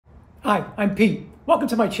Hi, I'm Pete. Welcome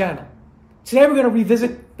to my channel. Today we're going to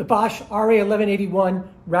revisit the Bosch RA1181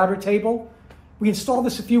 router table. We installed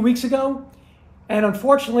this a few weeks ago, and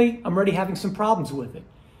unfortunately, I'm already having some problems with it.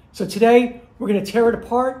 So today, we're going to tear it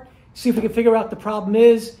apart, see if we can figure out the problem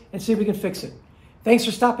is, and see if we can fix it. Thanks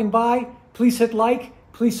for stopping by. Please hit like,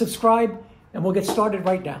 please subscribe, and we'll get started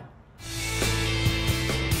right now.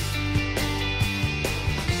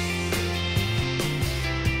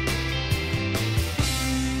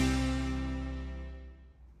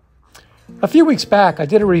 A few weeks back, I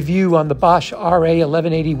did a review on the Bosch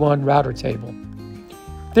RA1181 router table.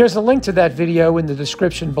 There's a link to that video in the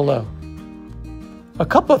description below. A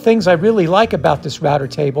couple of things I really like about this router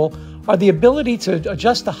table are the ability to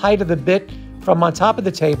adjust the height of the bit from on top of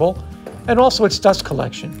the table and also its dust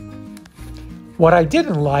collection. What I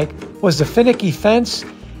didn't like was the finicky fence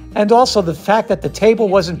and also the fact that the table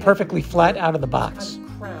wasn't perfectly flat out of the box.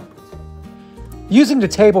 Using the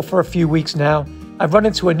table for a few weeks now, I've run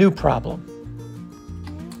into a new problem.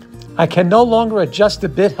 I can no longer adjust the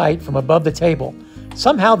bit height from above the table.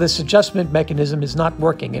 Somehow this adjustment mechanism is not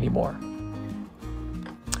working anymore.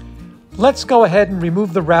 Let's go ahead and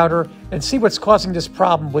remove the router and see what's causing this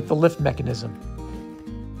problem with the lift mechanism.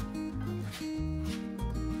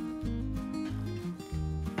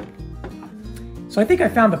 So I think I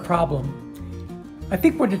found the problem. I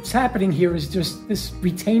think what's happening here is just this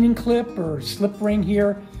retaining clip or slip ring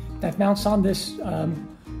here that mounts on this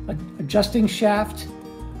adjusting shaft.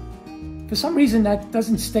 For some reason, that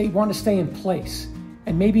doesn't want to stay in place,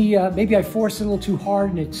 and maybe I forced it a little too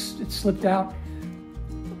hard and it slipped out.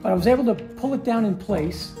 But I was able to pull it down in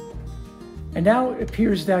place, and now it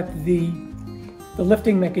appears that the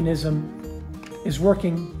lifting mechanism is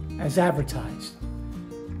working as advertised.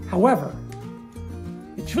 However,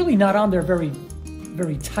 it's really not on there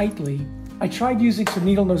very tightly. I tried using some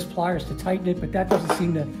needle nose pliers to tighten it, but that doesn't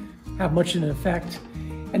seem to have much of an effect.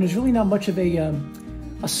 And there's really not much of a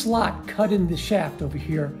slot cut in the shaft over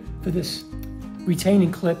here for this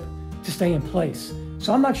retaining clip to stay in place.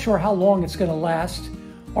 So I'm not sure how long it's going to last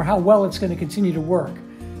or how well it's going to continue to work.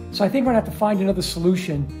 So I think we're going to have to find another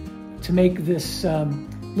solution to make this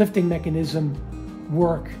lifting mechanism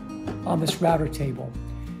work on this router table.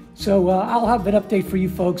 So I'll have an update for you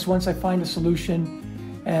folks once I find a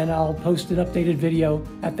solution, and I'll post an updated video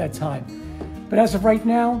at that time. But as of right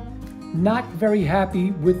now, not very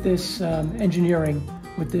happy with this engineering,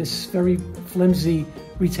 with this very flimsy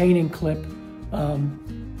retaining clip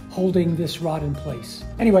holding this rod in place.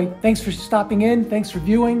 Anyway, thanks for stopping in, thanks for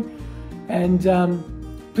viewing, and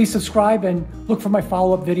please subscribe and look for my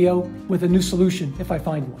follow-up video with a new solution if I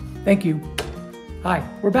find one. Thank you. Hi,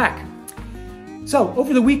 we're back. So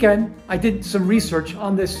over the weekend, I did some research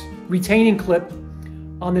on this retaining clip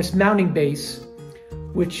on this mounting base,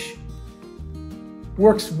 which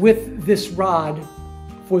works with this rod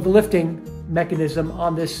for the lifting mechanism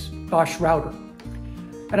on this Bosch router.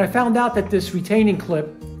 And I found out that this retaining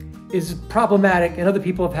clip is problematic, and other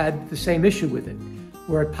people have had the same issue with it,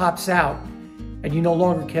 where it pops out and you no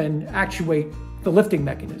longer can actuate the lifting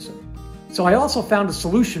mechanism. So I also found a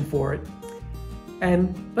solution for it,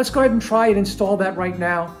 and let's go ahead and try and install that right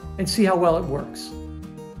now and see how well it works.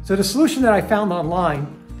 So the solution that I found online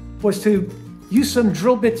was to use some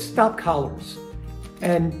drill bit stop collars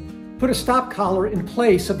and put a stop collar in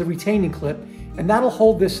place of the retaining clip, and that'll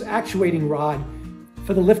hold this actuating rod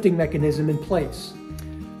for the lifting mechanism in place.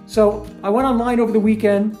 So I went online over the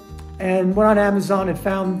weekend and went on Amazon and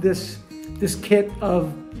found this kit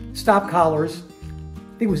of stop collars.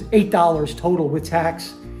 I think it was $8 total with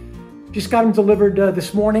tax. Just got them delivered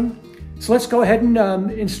this morning. So let's go ahead and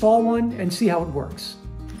install one and see how it works.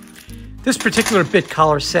 This particular bit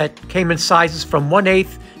collar set came in sizes from 1/8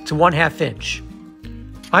 to 1/2 inch.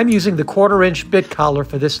 I'm using the 1/4 inch bit collar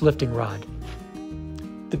for this lifting rod.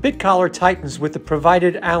 The bit collar tightens with the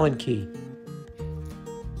provided Allen key.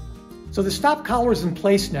 So the stop collar is in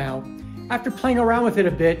place now. After playing around with it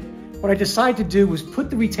a bit, what I decided to do was put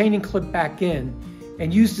the retaining clip back in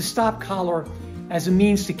and use the stop collar as a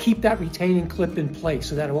means to keep that retaining clip in place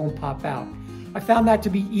so that it won't pop out. I found that to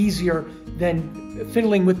be easier than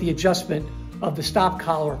fiddling with the adjustment of the stop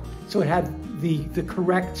collar so it had the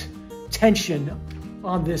correct tension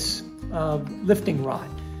on this lifting rod.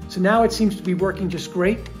 So now it seems to be working just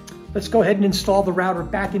great. Let's go ahead and install the router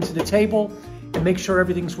back into the table and make sure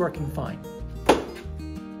everything's working fine.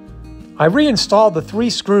 I reinstalled the 3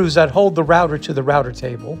 screws that hold the router to the router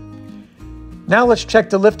table. Now let's check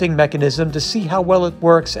the lifting mechanism to see how well it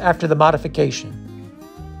works after the modification.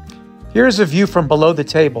 Here's a view from below the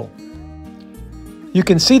table. You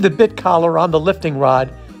can see the bit collar on the lifting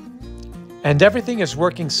rod, and everything is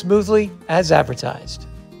working smoothly as advertised.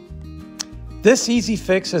 This easy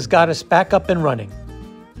fix has got us back up and running.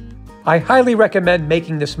 I highly recommend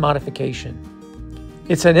making this modification.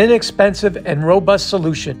 It's an inexpensive and robust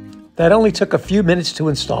solution that only took a few minutes to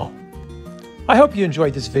install. I hope you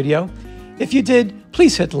enjoyed this video. If you did,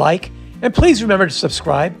 please hit like, and please remember to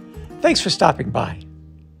subscribe. Thanks for stopping by.